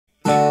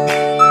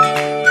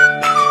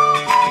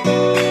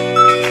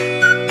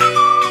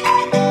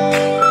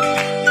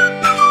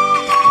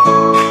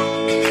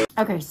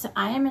Sorry, so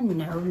I am in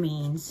no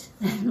means,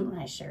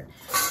 my shirt,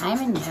 I am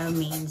in no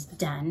means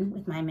done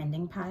with my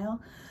mending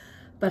pile,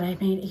 but I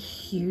made a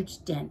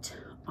huge dent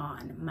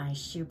on my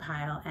shoe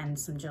pile and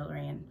some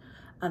jewelry and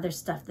other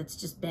stuff that's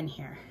just been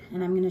here.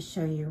 And I'm gonna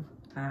show you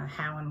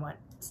how and what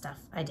stuff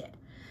I did.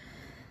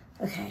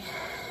 Okay,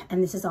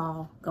 and this is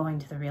all going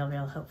to the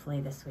RealReal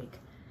hopefully this week.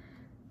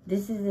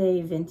 This is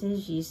a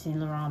vintage Yves Saint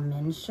Laurent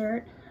men's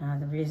shirt.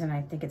 The reason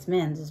I think it's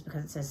men's is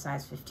because it says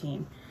size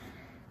 15.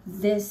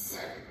 This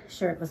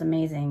shirt was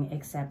amazing,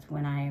 except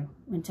when I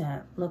went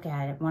to look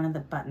at it, one of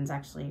the buttons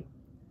actually,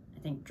 I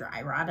think,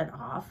 dry rotted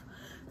off.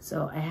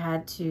 So I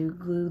had to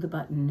glue the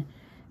button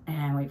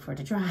and wait for it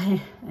to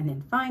dry and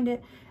then find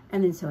it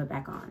and then sew it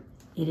back on.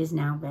 It is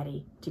now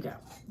ready to go.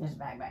 There's a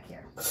bag back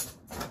here.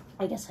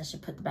 I guess I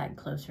should put the bag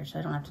closer so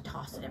I don't have to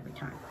toss it every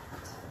time.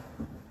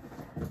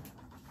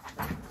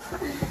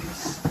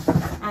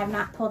 I have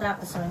not pulled out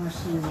the sewing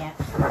machine yet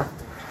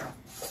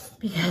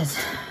because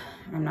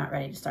I'm not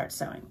ready to start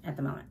sewing at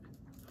the moment.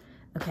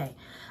 Okay,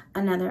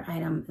 another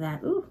item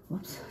that, ooh,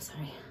 whoops,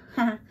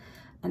 sorry.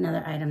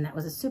 Another item that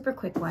was a super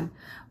quick one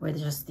were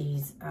just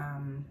these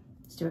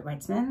Stuart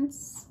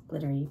Weitzman's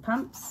glittery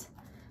pumps.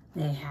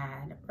 They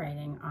had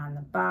writing on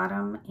the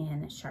bottom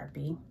in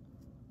Sharpie.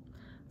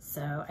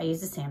 So I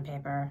used a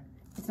sandpaper.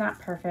 It's not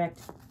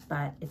perfect,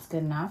 but it's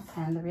good enough.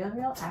 And the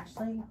RealReal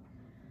actually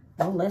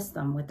will list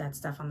them with that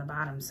stuff on the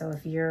bottom. So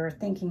if you're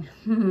thinking,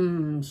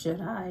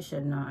 should I,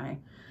 shouldn't I?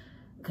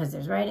 Because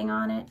there's writing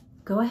on it,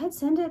 go ahead,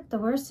 send it. The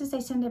worst is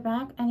they send it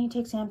back and you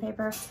take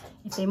sandpaper.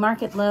 If they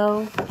mark it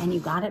low and you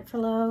got it for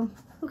low,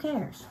 who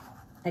cares?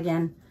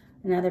 Again,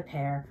 another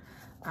pair.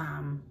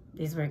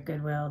 These were at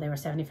Goodwill. They were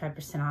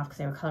 75% off because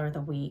they were color of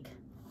the week.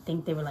 I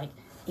think they were like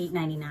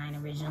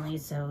 $8.99 originally,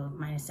 so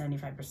minus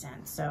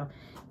 75%. So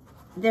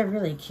they're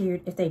really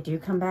cute. If they do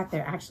come back,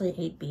 they're actually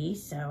 8B,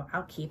 so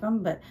I'll keep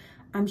them, but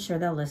I'm sure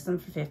they'll list them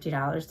for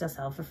 $50. They'll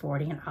sell for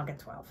 $40 and I'll get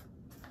 12.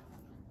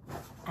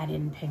 I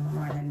didn't pay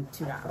more than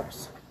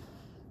 $2.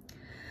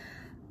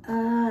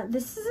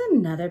 This is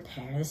another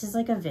pair. This is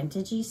like a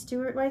vintagey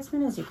Stuart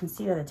Weitzman, as you can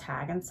see by the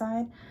tag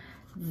inside.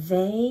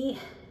 They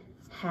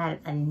had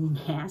a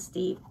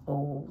nasty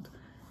old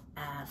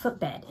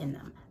footbed in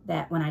them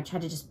that when I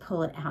tried to just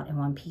pull it out in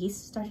one piece,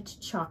 started to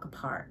chalk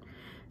apart.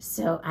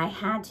 So I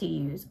had to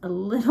use a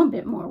little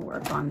bit more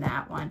work on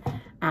that one.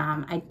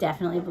 I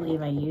definitely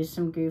believe I used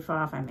some goof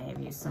off. I may have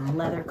used some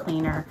leather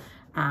cleaner,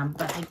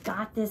 but I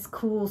got this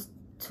cool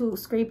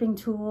scraping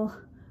tool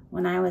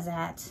when I was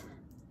at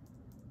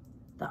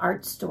the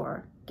art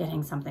store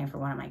getting something for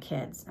one of my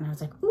kids. And I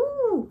was like,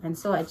 ooh, and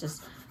so I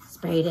just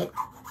sprayed it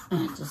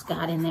and just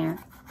got in there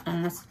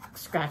and I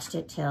scratched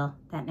it till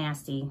that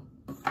nasty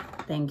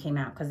thing came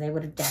out, because they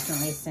would have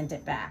definitely sent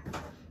it back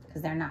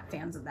because they're not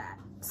fans of that.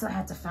 So I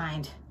had to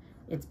find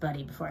its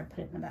buddy before I put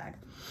it in the bag.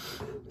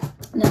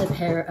 Another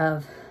pair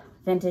of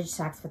vintage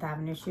Saks Fifth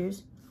Avenue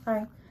shoes.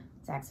 Sorry,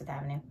 Saks Fifth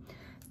Avenue.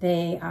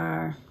 They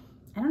are,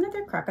 I don't know if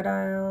they're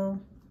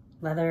crocodile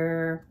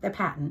leather, they're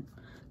patent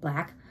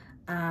black.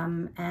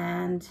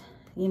 And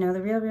you know, the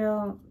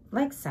RealReal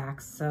likes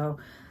Saks. So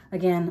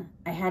again,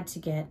 I had to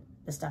get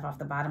the stuff off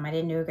the bottom. I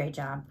didn't do a great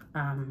job.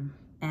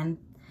 And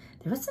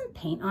there was some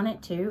paint on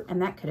it too.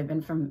 And that could have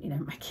been from either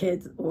my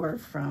kids or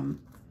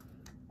from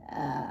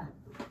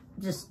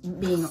just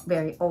being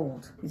very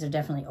old. These are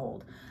definitely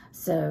old.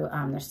 So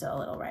there's still a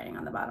little writing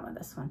on the bottom of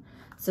this one.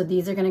 So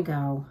these are gonna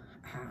go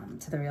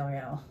to the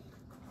RealReal.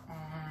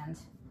 And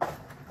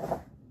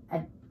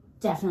I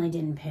definitely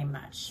didn't pay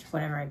much.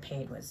 Whatever I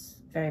paid was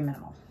very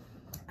minimal.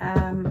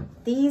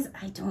 These,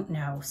 I don't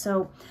know.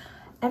 So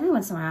every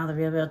once in a while, the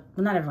RealReal,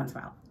 well, not every once in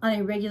a while, on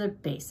a regular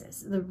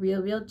basis, the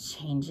RealReal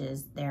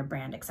changes their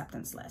brand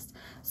acceptance list.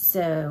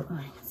 So, oh,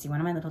 I can see one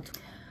of my little,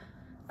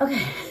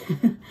 okay.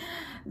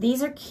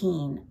 These are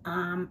Keen.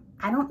 I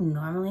don't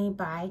normally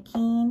buy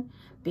Keen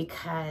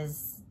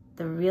because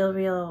the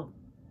RealReal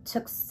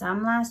took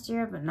some last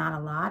year, but not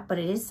a lot, but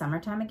it is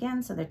summertime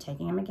again, so they're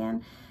taking them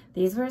again.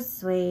 These were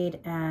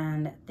suede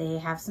and they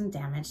have some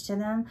damage to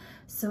them.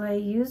 So I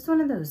used one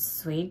of those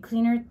suede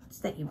cleaners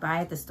that you buy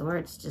at the store.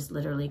 It's just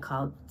literally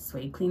called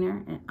suede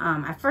cleaner. And,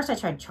 at first I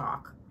tried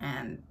chalk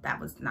and that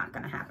was not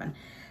gonna happen.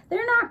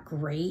 They're not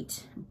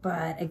great,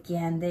 but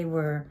again, they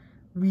were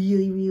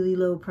really, really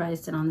low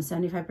priced and on the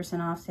 75%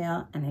 off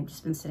sale, and they've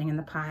just been sitting in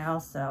the pile.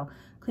 So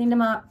cleaned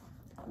them up,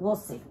 we'll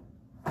see.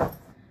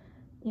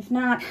 If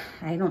not,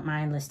 I don't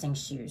mind listing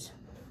shoes.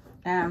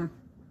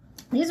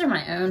 These are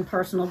my own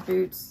personal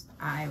boots.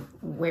 I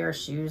wear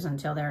shoes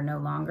until they're no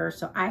longer,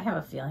 so I have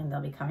a feeling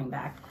they'll be coming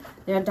back.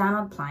 They're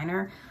Donald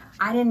Pliner.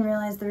 I didn't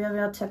realize the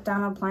RealReal took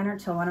Donald Pliner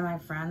till one of my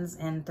friends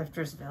in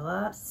Thrifters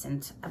Villa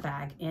sent a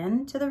bag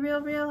in to the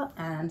RealReal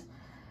and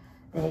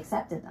they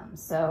accepted them.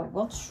 So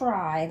we'll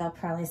try. They'll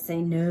probably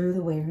say, no,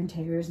 the wear and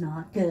tear is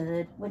not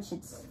good, which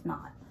it's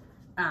not.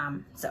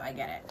 So I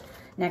get it.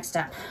 Next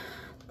up,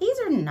 these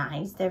are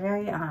nice. They're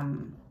very,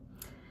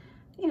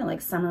 you know,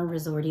 like summer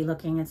resorty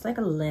looking. It's like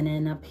a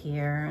linen up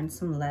here and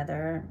some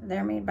leather.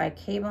 They're made by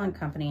Cable and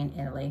Company in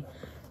Italy.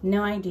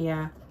 No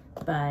idea,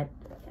 but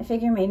I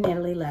figure made in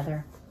Italy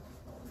leather.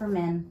 for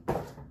men.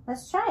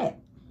 Let's try it.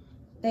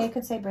 They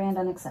could say brand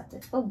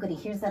unaccepted. Oh, goody.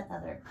 Here's that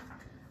other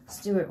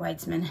Stuart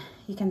Weitzman.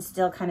 You can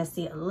still kind of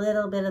see a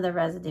little bit of the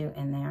residue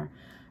in there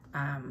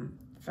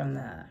from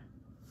the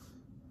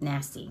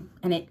nasty.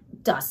 And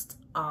it dusts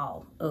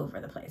all over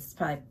the place. It's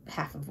probably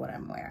half of what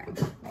I'm wearing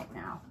right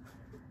now.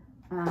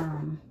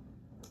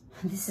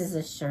 This is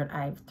a shirt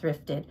I've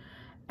thrifted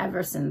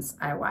ever since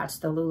I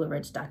watched the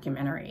LuLaRich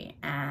documentary.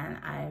 And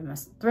I'm a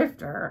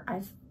thrifter.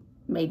 I've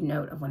made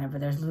note of whenever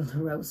there's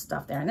LuLaRoe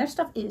stuff there. And their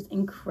stuff is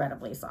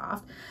incredibly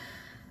soft.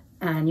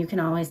 And you can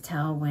always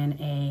tell when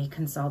a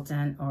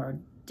consultant or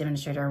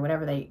demonstrator or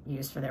whatever they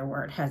use for their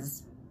word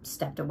has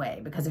stepped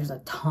away, because there's a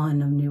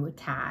ton of new with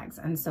tags.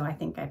 And so I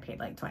think I paid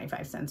like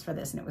 25 cents for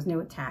this, and it was new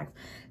with tags.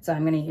 So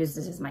I'm going to use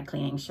this as my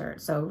cleaning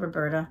shirt. So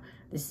Roberta,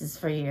 this is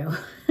for you.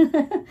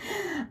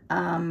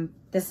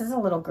 This is a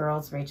little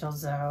girl's Rachel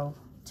Zoe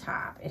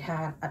top. It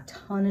had a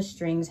ton of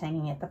strings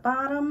hanging at the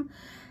bottom,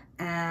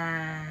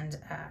 and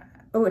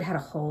oh, it had a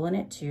hole in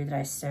it too that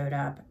I sewed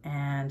up,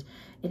 and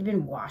it had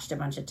been washed a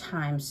bunch of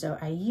times. So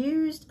I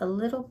used a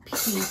little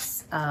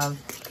piece of,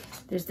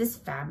 there's this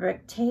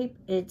fabric tape.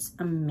 It's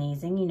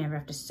amazing. You never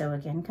have to sew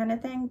again kind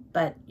of thing,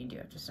 but you do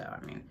have to sew.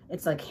 I mean,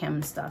 it's like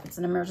hem stuff. It's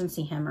an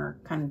emergency hemmer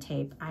kind of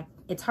tape.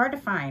 It's hard to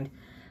find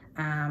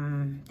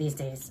these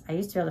days. I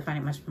used to be able to find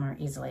it much more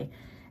easily.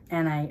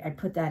 And I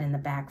put that in the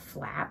back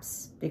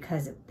flaps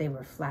because they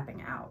were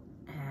flapping out,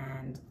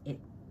 and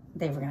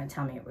they were going to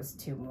tell me it was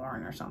too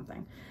worn or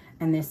something.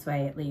 And this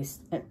way, at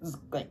least, it was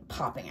like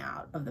popping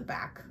out of the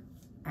back.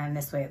 And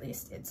this way, at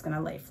least, it's going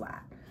to lay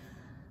flat.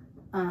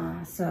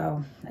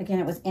 So, again,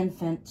 it was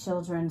infant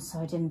children, so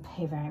I didn't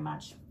pay very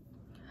much.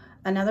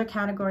 Another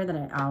category that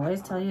I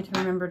always tell you to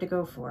remember to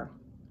go for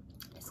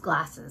is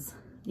glasses.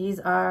 These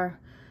are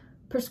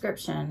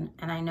prescription,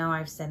 and I know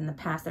I've said in the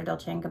past they're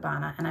Dolce &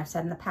 Gabbana, and I've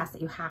said in the past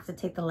that you have to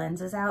take the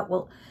lenses out.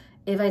 Well,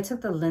 if I took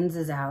the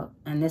lenses out,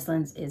 and this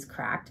lens is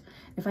cracked,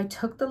 if I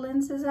took the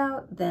lenses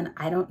out, then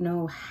I don't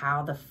know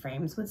how the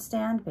frames would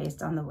stand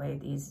based on the way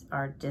these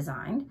are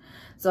designed.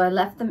 So I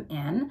left them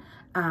in.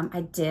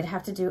 I did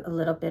have to do a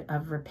little bit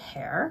of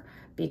repair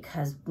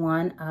because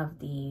one of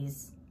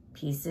these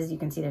pieces, you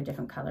can see they're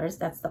different colors.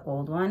 That's the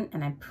old one,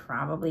 and I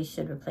probably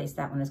should replace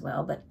that one as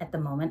well, but at the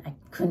moment I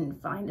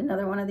couldn't find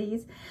another one of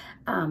these.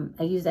 I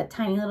used that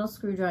tiny little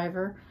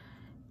screwdriver,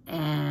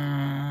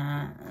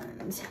 and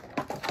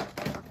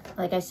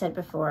like I said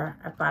before,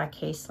 I bought a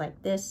case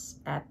like this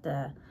at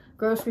the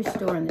grocery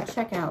store in the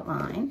checkout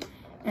line,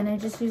 and I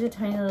just use a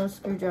tiny little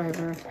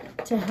screwdriver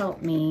to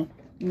help me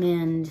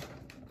mend,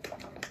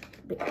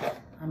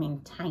 I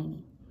mean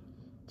tiny,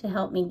 to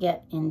help me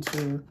get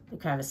into the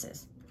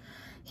crevices.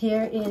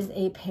 Here is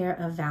a pair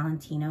of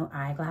Valentino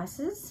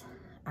eyeglasses.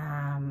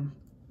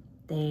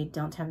 They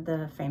don't have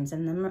the frames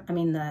in them, I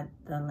mean the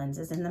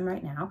lenses in them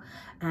right now.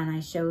 And I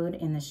showed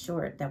in the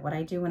short that what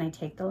I do when I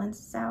take the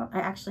lenses out, I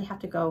actually have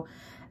to go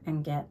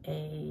and get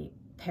a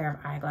pair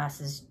of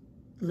eyeglasses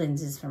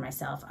lenses for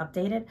myself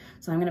updated.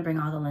 So I'm gonna bring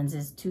all the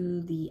lenses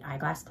to the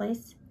eyeglass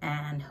place,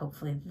 and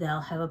hopefully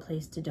they'll have a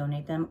place to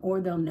donate them, or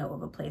they'll know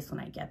of a place when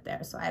I get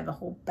there. So I have a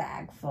whole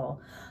bag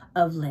full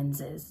of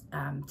lenses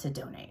to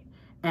donate.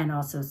 And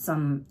also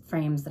some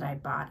frames that I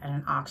bought at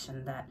an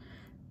auction that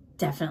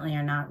definitely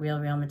are not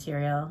real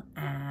material,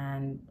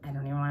 and I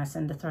don't even want to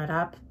send the thread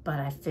up, but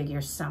I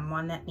figure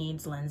someone that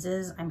needs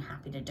lenses, I'm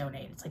happy to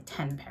donate. It's like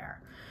 10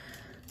 pair.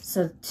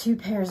 So 2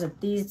 pairs of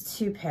these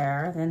 2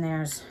 pair. Then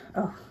there's,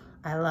 oh,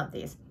 I love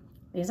these.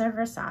 These are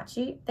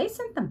Versace. They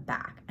sent them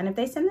back, and if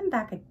they send them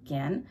back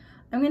again,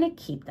 I'm gonna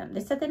keep them. They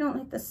said they don't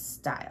like the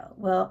style.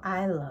 Well,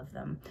 I love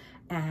them,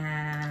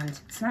 and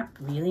it's not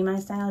really my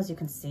style, as you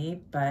can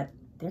see, but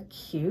they're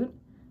cute.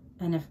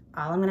 And if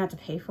all I'm gonna have to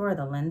pay for are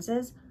the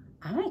lenses,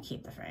 I might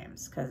keep the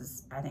frames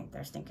because I think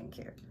they're stinking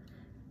cute.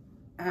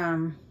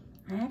 I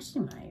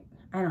actually might.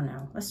 I don't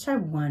know. Let's try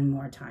one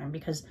more time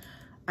because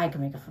I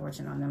can make a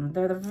fortune on them.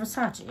 They're the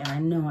Versace, and I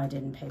know I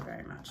didn't pay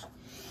very much.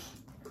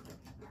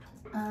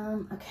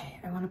 Okay,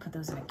 I want to put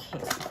those in a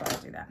case before I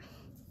do that.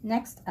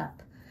 Next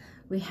up,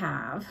 we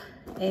have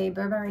a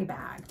Burberry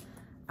bag.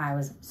 I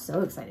was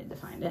so excited to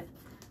find it.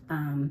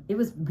 It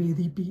was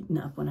really beaten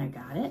up when I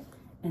got it,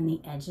 and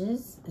the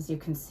edges, as you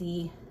can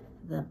see,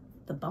 the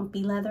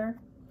bumpy leather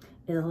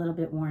is a little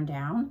bit worn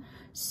down.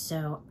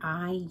 So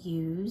I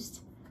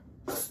used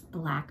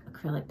black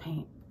acrylic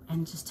paint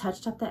and just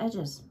touched up the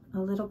edges a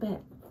little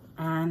bit,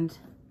 and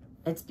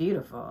it's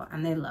beautiful.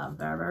 And they love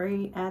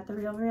Burberry at the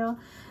RealReal.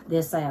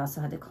 This I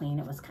also had to clean.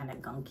 It was kind of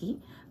gunky,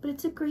 but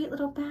it's a great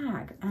little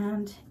bag,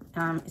 and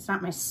it's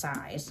not my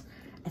size.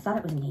 I thought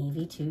it was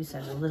navy too, so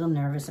I was a little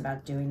nervous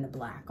about doing the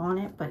black on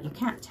it, but you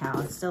can't tell.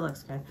 It still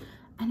looks good,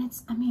 and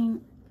it's, I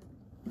mean,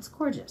 it's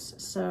gorgeous.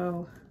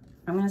 So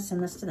I'm gonna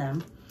send this to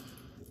them.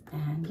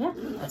 And yeah,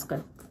 that's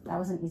good. That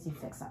was an easy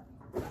fix-up.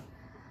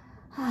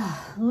 A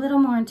little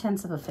more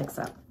intense of a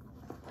fix-up.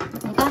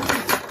 I got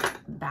these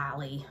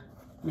Bally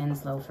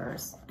men's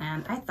loafers,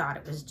 and I thought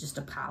it was just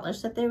a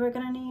polish that they were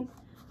gonna need,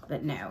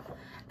 but no.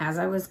 As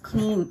I was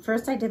cleaning,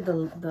 first I did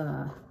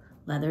the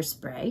leather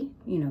spray,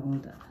 you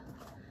know,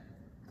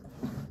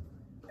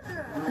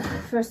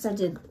 first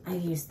I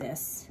used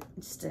this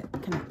just to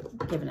kind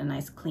of give it a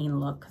nice clean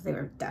look because they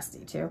were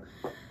dusty too.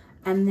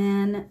 And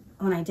then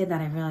when I did that,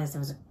 I realized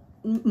there was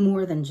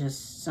more than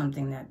just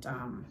something that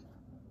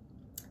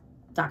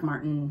Doc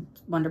Marten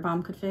Wonder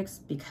Balm could fix,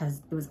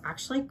 because it was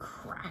actually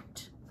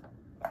cracked.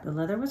 The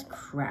leather was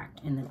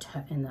cracked in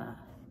the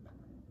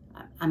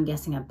I'm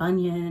guessing a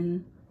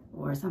bunion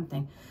or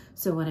something.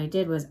 So what I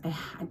did was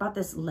I bought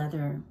this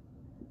leather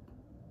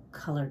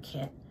color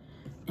kit,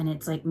 and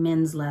it's like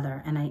men's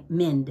leather, and I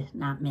mend,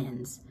 not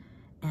men's,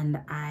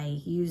 and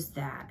I used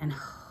that, and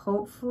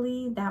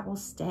hopefully that will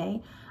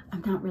stay.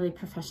 I'm not really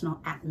professional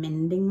at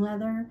mending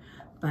leather,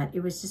 but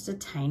it was just a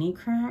tiny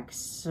crack,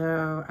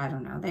 so I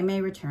don't know. They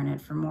may return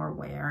it for more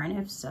wear, and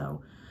if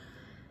so,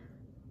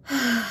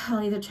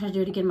 I'll either try to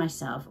do it again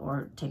myself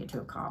or take it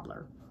to a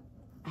cobbler.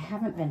 I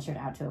haven't ventured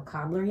out to a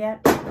cobbler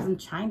yet because I'm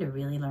trying to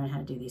really learn how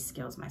to do these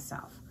skills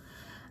myself.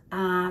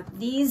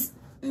 These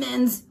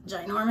men's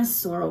ginormous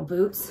Sorel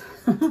boots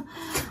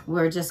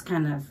were just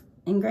kind of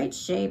in great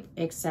shape,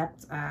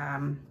 except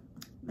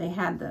they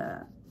had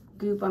the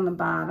goop on the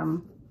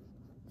bottom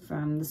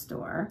from the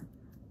store,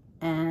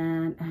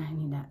 and I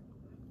need that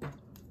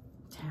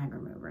tag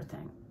remover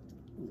thing.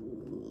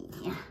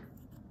 Yeah.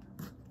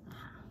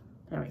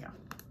 There we go.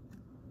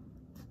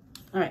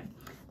 All right,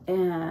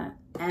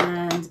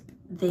 and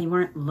they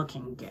weren't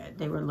looking good.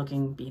 They were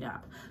looking beat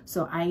up.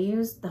 So I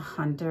used the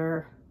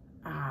Hunter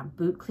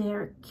boot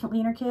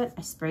cleaner kit.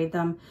 I sprayed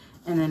them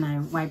and then I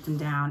wiped them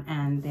down,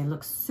 and they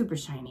look super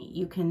shiny.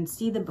 You can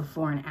see the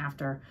before and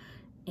after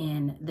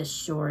in the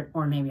short,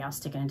 or maybe I'll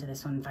stick it into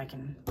this one if I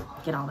can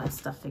get all that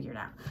stuff figured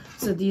out.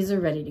 So these are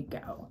ready to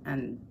go,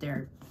 and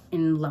they're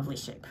in lovely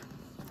shape.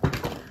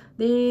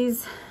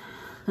 These,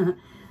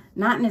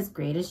 not in as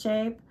great a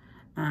shape.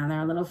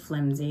 They're a little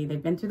flimsy.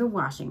 They've been through the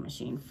washing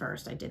machine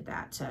first. I did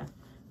that to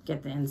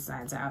get the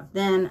insides out.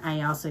 Then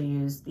I also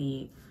used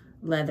the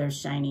leather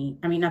shiny,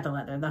 not the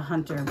leather, the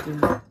Hunter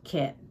boot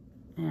kit.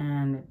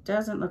 And it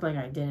doesn't look like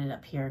I did it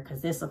up here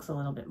because this looks a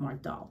little bit more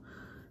dull.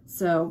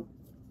 So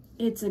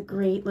it's a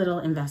great little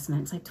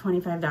investment. It's like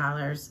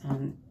 $25,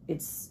 and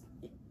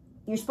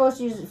you're supposed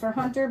to use it for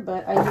Hunter,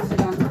 but I use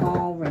it on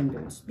all rain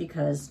boots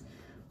because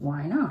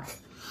why not?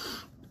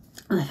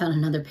 I found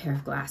another pair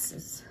of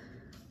glasses.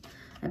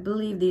 I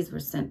believe these were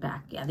sent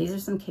back. Yeah, these are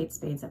some Kate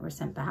Spades that were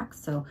sent back,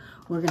 so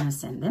we're gonna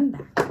send them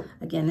back.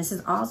 Again, this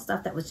is all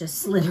stuff that was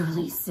just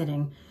literally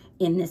sitting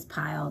in this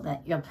pile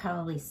that you'll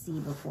probably see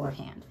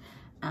beforehand.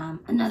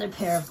 Another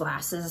pair of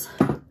glasses.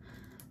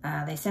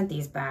 They sent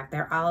these back.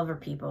 They're Oliver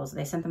Peoples.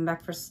 They sent them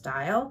back for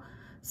style,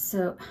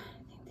 so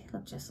I think they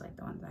look just like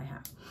the ones I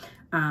have.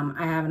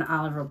 I have an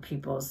Oliver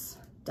Peoples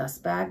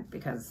dust bag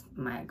because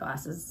my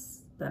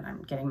glasses that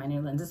I'm getting my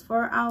new lenses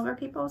for are Oliver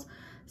Peoples,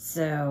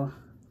 so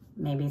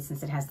maybe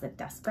since it has the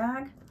dust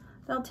bag,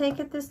 they'll take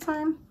it this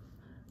time.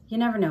 You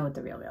never know with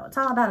the RealReal. It's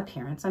all about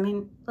appearance.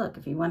 Look,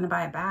 if you want to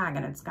buy a bag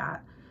and it's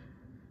got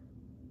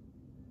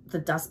the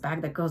dust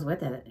bag that goes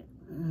with it, it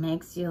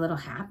makes you a little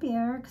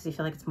happier because you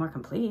feel like it's more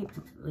complete,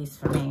 at least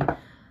for me.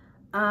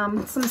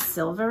 Some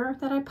silver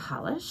that I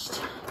polished.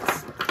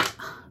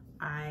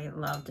 I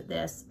loved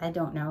this. I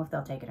don't know if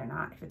they'll take it or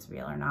not, if it's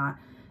real or not.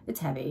 It's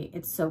heavy.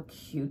 It's so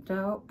cute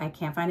though. I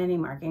can't find any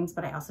markings,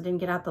 but I also didn't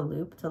get out the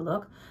loop to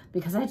look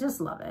because I just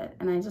love it.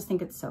 And I just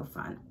think it's so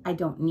fun. I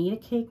don't need a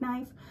cake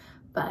knife,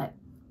 but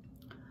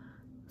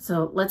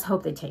so let's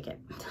hope they take it.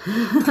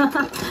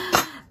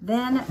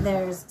 Then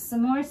there's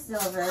some more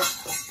silver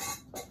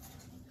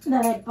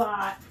that I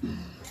bought.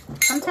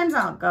 Sometimes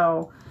I'll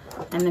go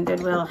and the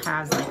Goodwill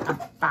has like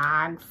a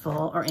bag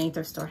full, or any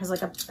thrift store has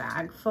like a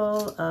bag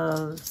full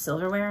of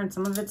silverware, and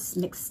some of it's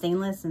mixed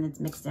stainless and it's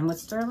mixed in with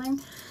sterling.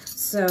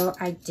 So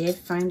I did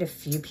find a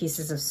few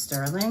pieces of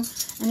sterling,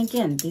 and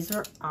again, these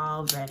were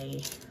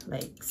already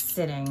like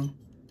sitting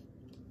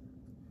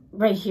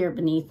right here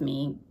beneath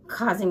me,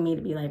 causing me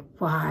to be like,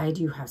 why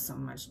do you have so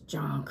much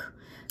junk?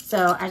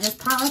 So I just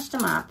polished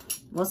them up.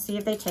 We'll see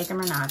if they take them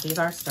or not. These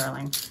are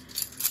sterling.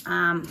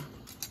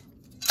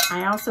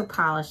 I also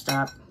polished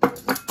up,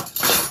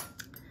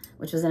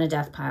 which was in a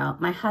death pile.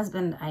 My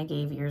husband, I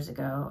gave years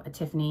ago a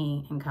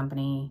Tiffany &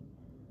 Company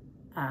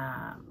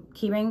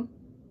keyring,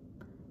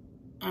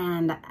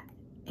 and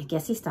I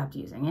guess he stopped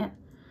using it.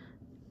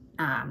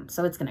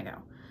 So it's gonna go.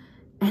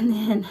 And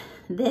then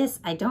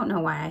this, I don't know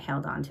why I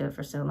held on to it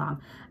for so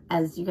long.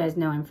 As you guys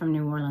know, I'm from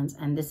New Orleans,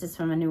 and this is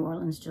from a New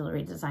Orleans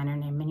jewelry designer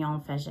named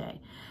Mignon Fege.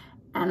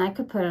 And I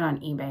could put it on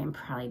eBay and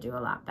probably do a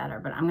lot better,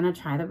 but I'm gonna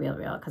try the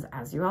RealReal because,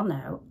 as you all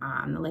know,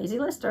 I'm the lazy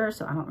lister,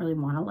 so I don't really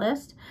want to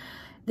list.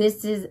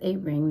 This is a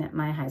ring that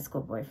my high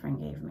school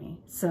boyfriend gave me.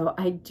 So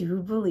I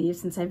do believe,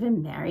 since I've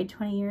been married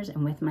 20 years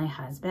and with my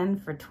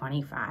husband for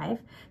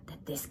 25,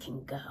 that this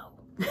can go.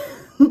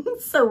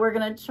 So we're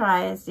gonna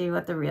try and see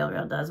what the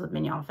RealReal does with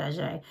Mignon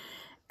Fege.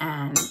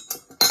 And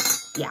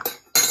yeah,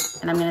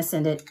 and I'm gonna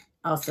send it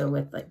also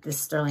with like this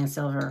sterling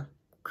silver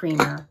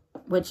creamer,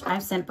 which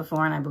I've sent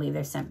before and I believe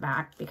they've sent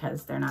back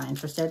because they're not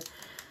interested.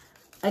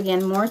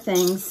 Again, more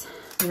things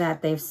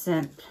that they've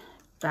sent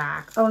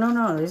back. Oh,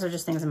 no, these are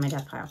just things in my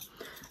death pile.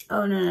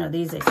 Oh, no,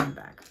 these they sent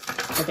back.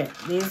 Okay,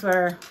 these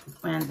were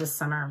when this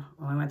summer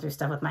when we went through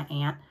stuff with my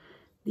aunt.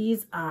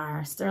 These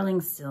are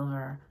sterling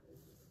silver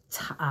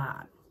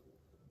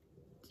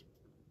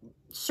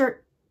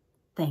shirt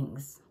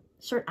things,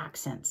 shirt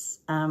accents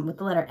with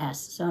the letter S.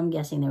 So I'm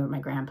guessing they were my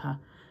grandpa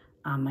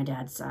on my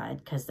dad's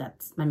side, because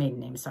that's my maiden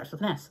name starts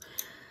with an S.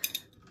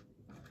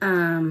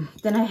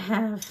 Then I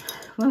have,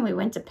 when we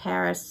went to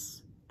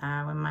Paris,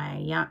 when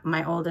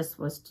my oldest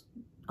was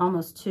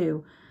almost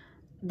 2,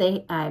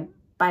 I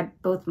buy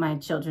both my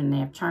children, they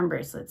have charm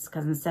bracelets,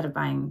 because instead of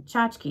buying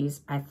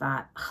tchotchkes, I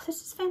thought, oh,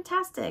 this is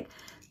fantastic.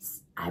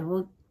 I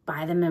will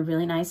buy them a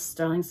really nice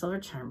sterling silver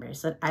charm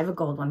bracelet. I have a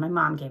gold one my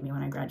mom gave me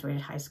when I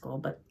graduated high school,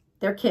 but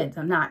they're kids.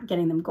 I'm not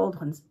getting them gold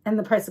ones. And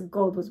the price of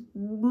gold was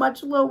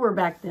much lower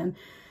back then.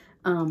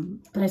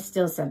 But I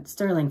still said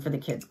sterling for the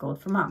kids, gold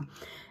for mom.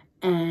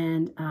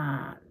 And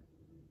I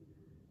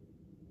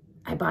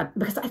bought,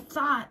 because I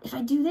thought, if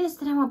I do this,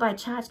 then I won't buy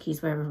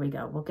tchotchkes wherever we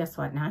go. Well, guess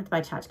what? Now I have to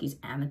buy tchotchkes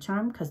and the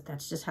charm, because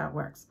that's just how it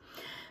works.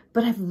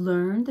 But I've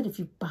learned that if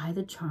you buy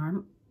the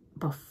charm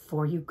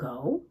before you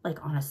go,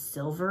 like on a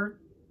silver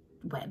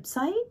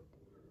website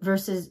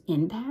versus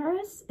in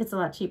Paris, it's a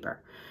lot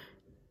cheaper.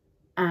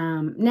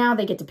 Now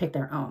they get to pick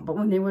their own, but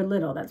when they were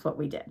little, that's what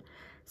we did.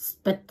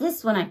 But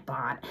this one I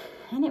bought,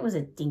 and it was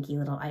a dinky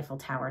little Eiffel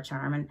Tower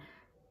charm, and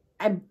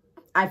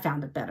I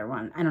found a better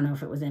one. I don't know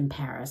if it was in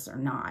Paris or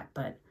not,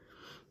 but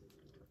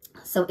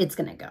so it's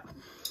gonna go.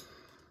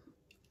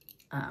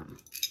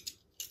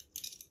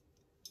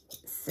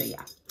 So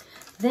yeah.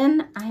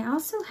 Then I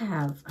also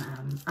have,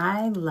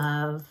 I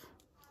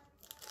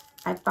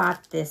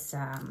bought this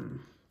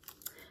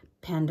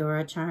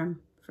Pandora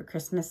charm for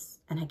Christmas,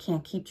 and I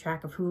can't keep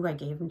track of who I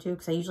gave them to,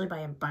 because I usually buy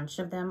a bunch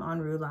of them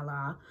on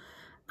RealReal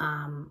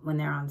when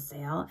they're on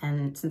sale,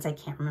 and since I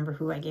can't remember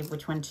who I gave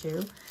which one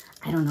to,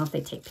 I don't know if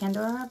they take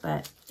Pandora,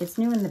 but it's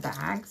new in the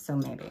bag, so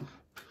maybe.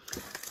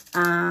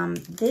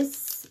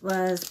 This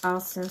was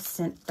also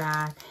sent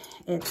back.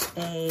 It's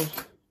a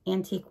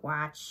antique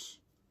watch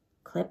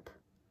clip,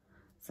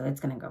 so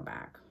it's gonna go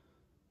back.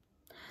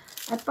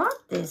 I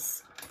bought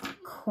this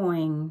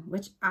coin,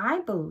 which I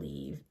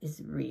believe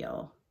is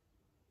real.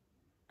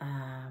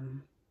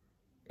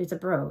 It's a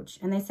brooch,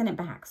 and they sent it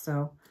back,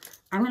 so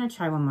I'm gonna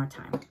try one more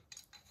time.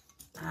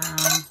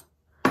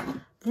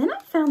 Then I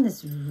found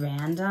this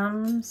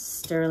random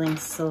sterling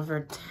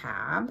silver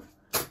tab.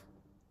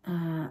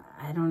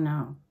 I don't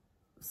know,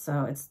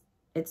 so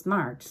it's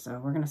marked,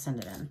 so we're gonna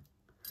send it in.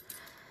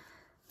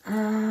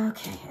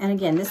 Okay, and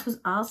again, this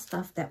was all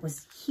stuff that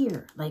was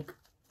here, like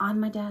on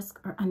my desk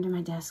or under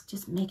my desk,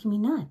 just making me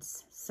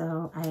nuts.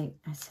 So I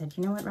said,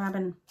 you know what,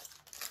 Robin,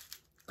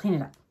 clean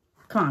it up.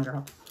 Come on,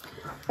 girl.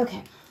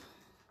 Okay,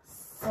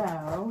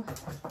 so,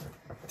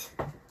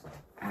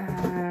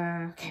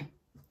 okay.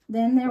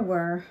 Then there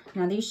were,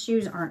 now these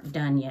shoes aren't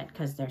done yet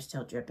because they're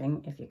still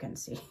dripping, if you can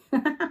see.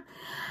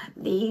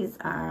 These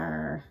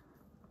are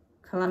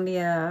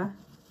Columbia,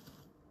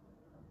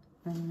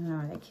 I don't know,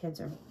 are they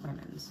kids or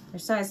women's? They're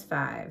size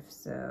 5,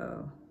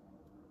 so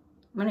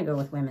I'm gonna go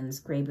with women's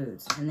gray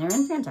boots, and they're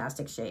in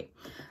fantastic shape.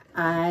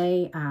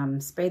 I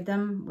sprayed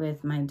them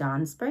with my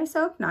Dawn spray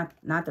soap, not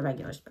the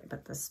regular spray,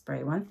 but the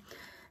spray one.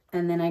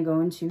 And then I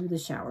go into the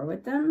shower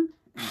with them,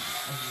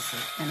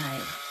 and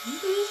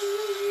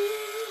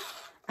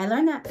I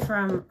learned that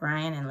from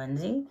Ryan and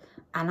Lindsay,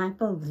 and I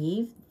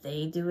believe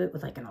they do it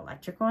with like an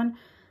electric one,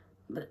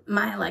 but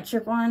my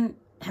electric one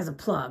has a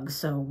plug,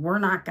 so we're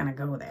not gonna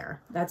go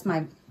there. That's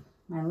my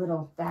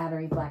little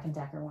battery Black &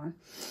 Decker one.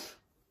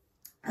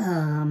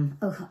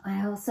 Oh,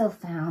 I also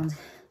found,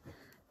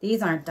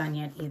 these aren't done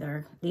yet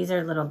either. These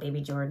are little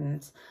baby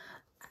Jordans.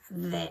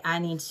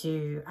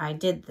 I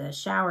did the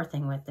shower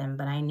thing with them,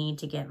 but I need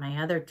to get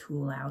my other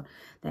tool out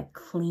that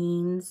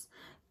cleans,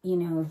 you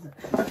know,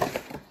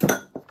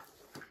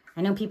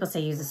 I know people say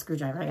use a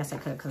screwdriver. I guess I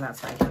could, because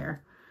that's right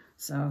here.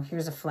 So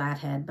here's a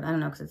flathead, but I don't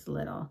know because it's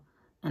little.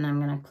 And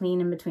I'm going to clean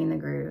in between the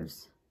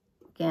grooves.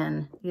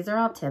 Again, these are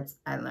all tips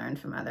I learned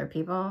from other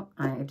people.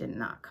 I did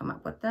not come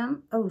up with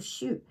them. Oh,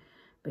 shoot.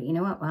 But you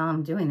know what? While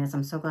I'm doing this,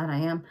 I'm so glad I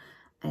am.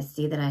 I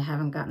see that I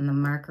haven't gotten the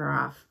marker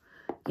off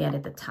yet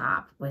at the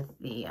top with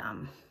the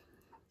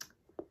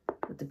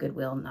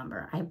Goodwill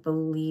number. I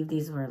believe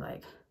these were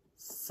like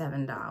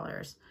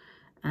 $7.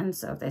 And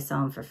so if they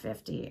sell them for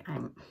 $50,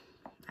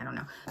 I don't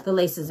know. The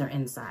laces are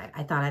inside.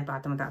 I thought I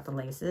bought them without the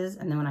laces.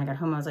 And then when I got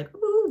home, I was like,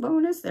 ooh,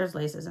 bonus, there's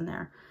laces in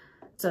there.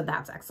 So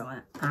that's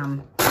excellent.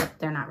 But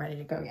they're not ready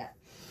to go yet.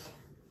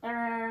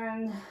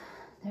 And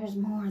there's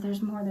more.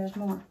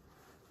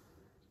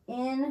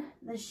 In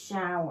the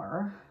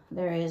shower,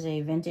 there is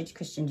a vintage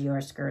Christian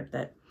Dior skirt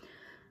that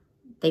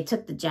they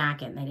took the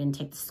jacket and they didn't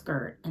take the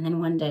skirt. And then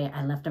one day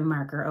I left a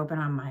marker open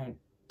on my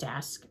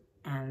desk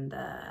and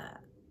the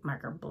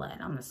marker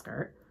bled on the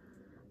skirt.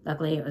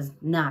 Luckily it was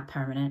not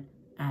permanent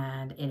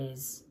and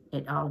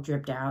it all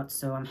dripped out,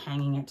 so I'm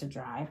hanging it to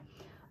dry.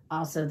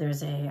 Also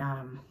there's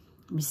a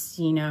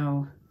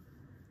Messino,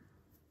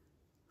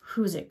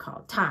 who's it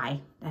called?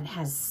 Tie that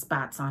has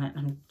spots on it,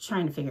 and I'm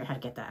trying to figure out how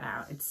to get that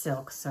out. It's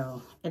silk,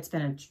 so it's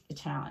been a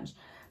challenge.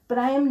 but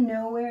I am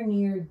nowhere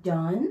near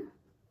done.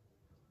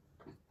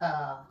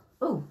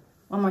 Oh,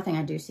 one more thing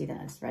I do see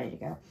that it's ready to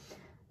go.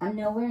 I'm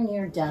nowhere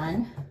near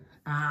done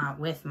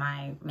with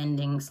my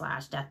mending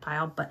 / death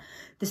pile, but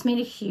this made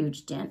a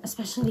huge dent,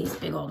 especially these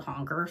big old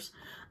honkers.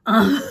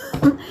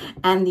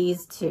 And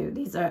these two,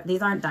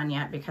 these aren't done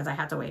yet because I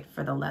have to wait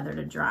for the leather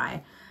to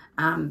dry.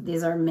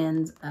 These are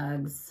men's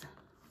Uggs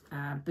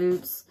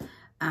boots.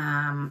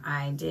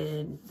 I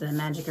did the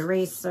magic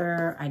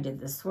eraser, I did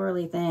the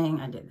swirly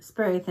thing, I did the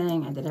spray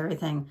thing, I did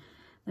everything.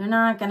 They're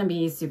not going to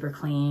be super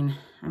clean.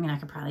 I mean, I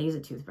could probably use a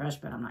toothbrush,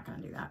 but I'm not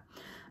going to do that.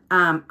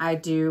 I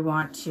do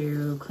want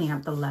to clean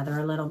up the leather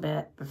a little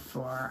bit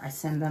before I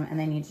send them, and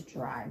they need to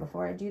dry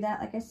before I do that,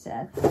 like I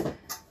said.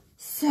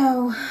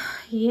 So,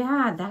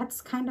 yeah,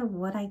 that's kind of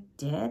what I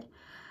did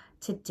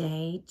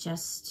today,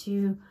 just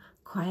to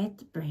quiet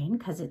the brain,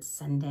 because it's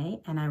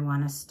Sunday, and I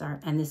want to start,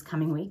 and this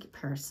coming week,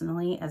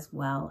 personally, as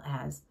well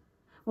as,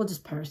 well,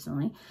 just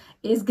personally,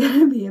 is going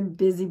to be a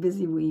busy,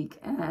 busy week,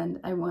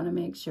 and I want to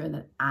make sure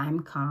that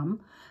I'm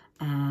calm,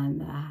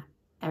 and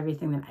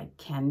everything that I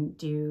can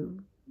do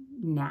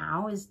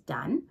now is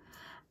done,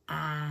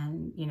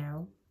 and, you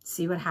know,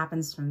 see what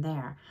happens from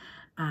there.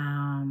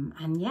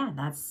 And yeah,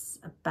 that's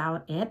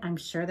about it. I'm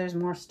sure there's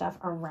more stuff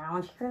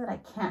around here that I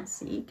can't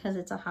see because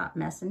it's a hot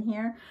mess in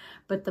here,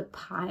 but the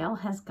pile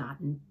has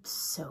gotten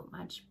so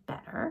much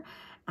better.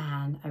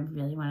 And I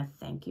really want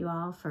to thank you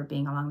all for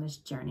being along this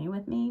journey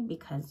with me,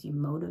 because you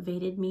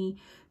motivated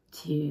me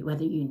to,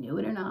 whether you knew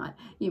it or not,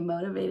 you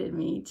motivated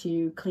me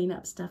to clean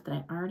up stuff that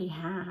I already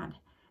had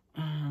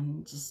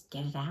and just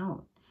get it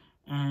out.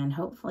 And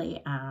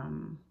hopefully,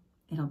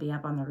 it'll be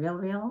up on the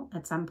RealReal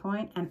at some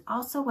point. And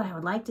also what I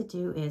would like to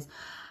do is,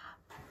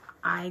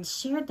 I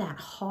shared that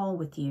haul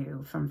with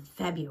you from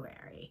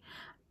February.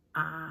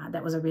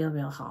 That was a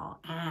RealReal haul,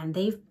 and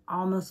they've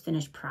almost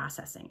finished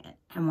processing it.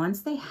 And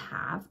once they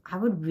have, I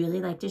would really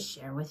like to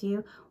share with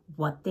you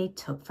what they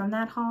took from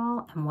that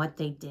haul and what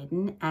they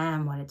didn't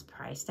and what it's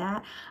priced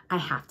at. I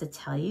have to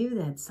tell you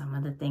that some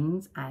of the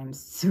things I'm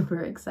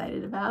super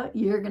excited about,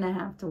 you're gonna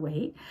have to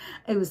wait.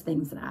 It was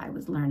things that I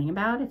was learning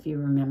about. If you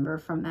remember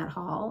from that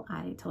haul,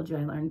 I told you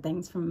I learned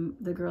things from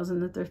the girls in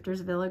the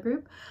Thrifters Villa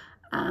group.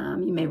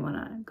 You may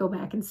wanna go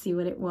back and see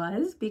what it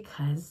was,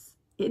 because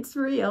it's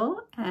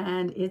real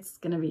and it's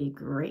gonna be a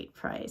great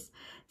price.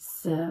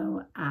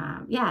 So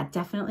yeah,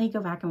 definitely go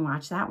back and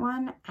watch that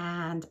one,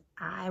 and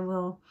I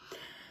will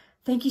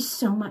thank you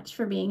so much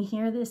for being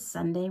here this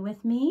Sunday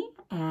with me.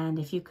 And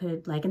if you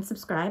could like and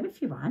subscribe if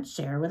you want,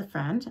 share with a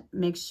friend,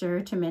 make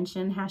sure to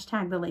mention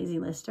hashtag the lazy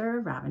lister,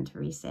 Robin to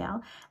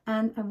Resale,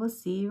 and I will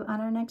see you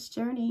on our next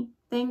journey.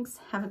 Thanks,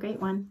 have a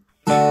great one.